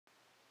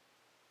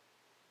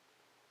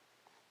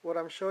What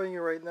I'm showing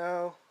you right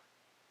now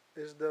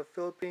is the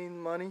Philippine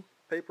money,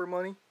 paper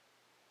money.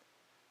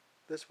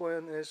 This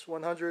one is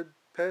 100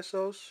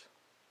 pesos.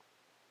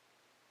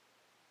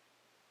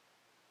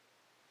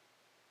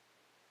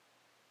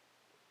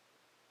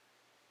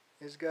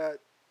 It's got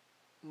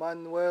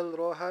Manuel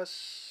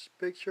Rojas'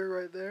 picture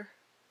right there.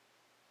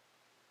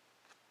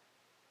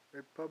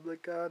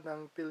 Republika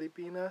ng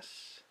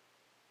Pilipinas.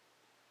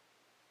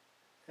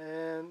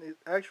 And it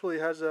actually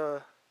has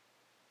a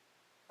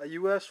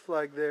US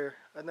flag there.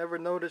 I never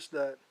noticed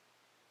that.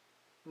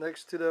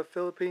 Next to the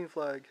Philippine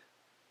flag.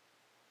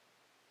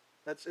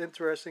 That's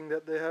interesting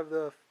that they have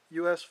the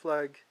US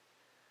flag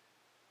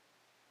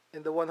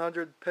in the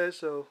 100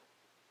 peso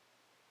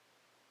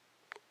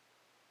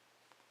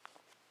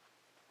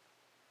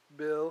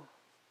bill.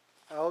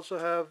 I also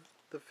have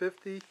the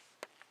 50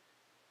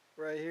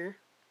 right here.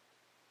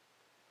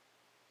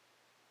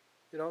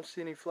 You don't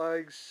see any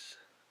flags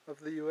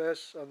of the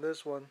US on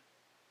this one.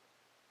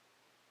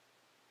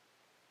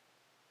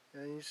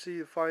 And you see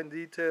the fine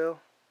detail.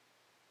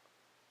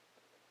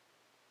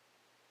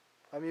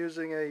 I'm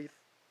using a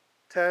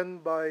 10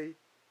 by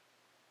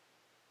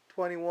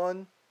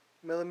 21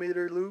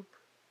 millimeter loupe.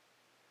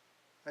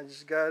 I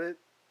just got it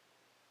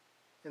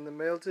in the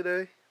mail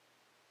today.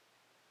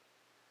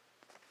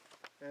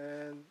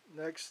 And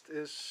next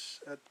is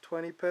a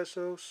 20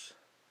 pesos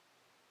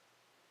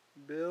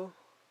bill.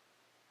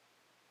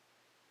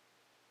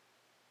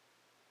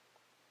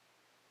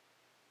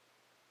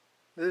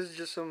 This is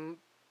just some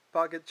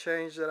pocket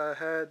change that I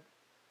had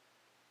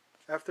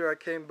after I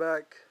came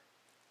back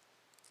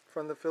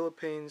from the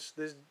Philippines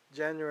this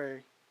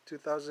January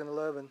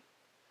 2011.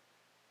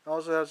 I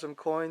also have some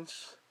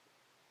coins.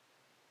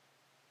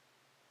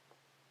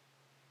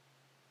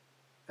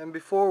 And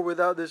before,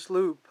 without this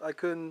loupe, I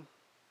couldn't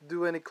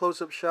do any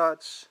close-up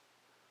shots.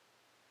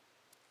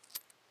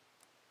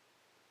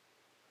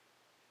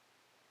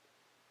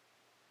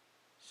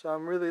 So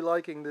I'm really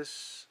liking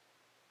this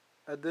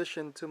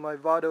addition to my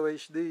Vado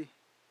HD.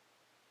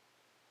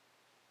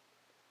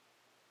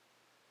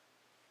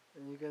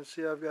 And you can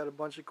see I've got a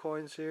bunch of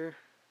coins here.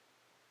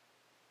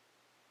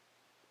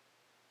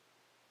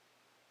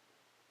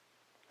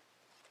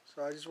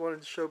 So I just wanted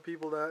to show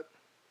people that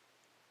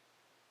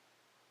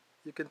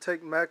you can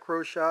take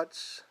macro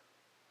shots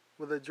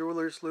with a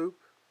jeweler's loupe.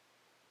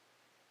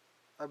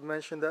 I've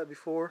mentioned that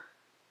before.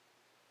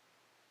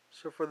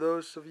 So for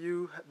those of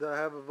you that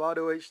have a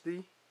Vado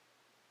HD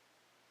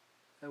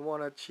and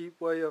want a cheap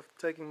way of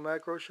taking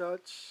macro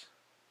shots,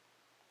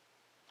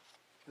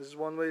 this is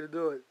one way to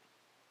do it.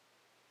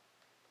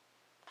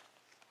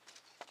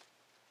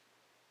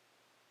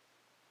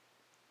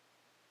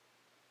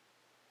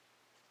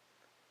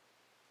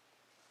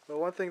 But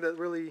one thing that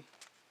really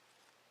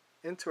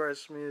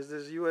interests me is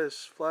this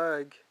US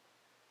flag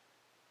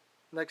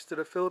next to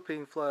the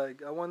Philippine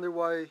flag. I wonder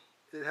why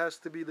it has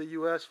to be the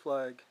US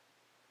flag.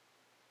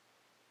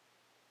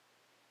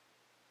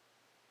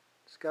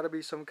 There's got to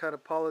be some kind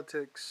of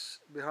politics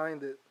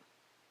behind it.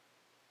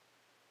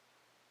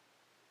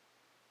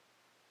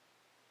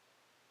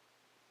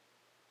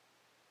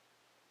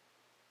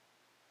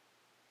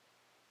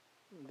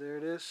 There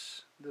it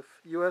is, the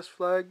US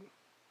flag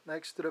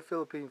next to the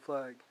Philippine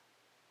flag.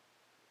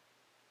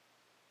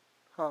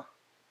 Huh.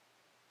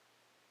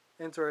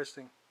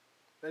 Interesting.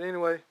 But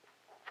anyway,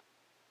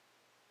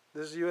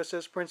 this is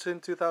USS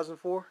Princeton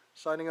 2004,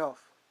 signing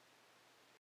off.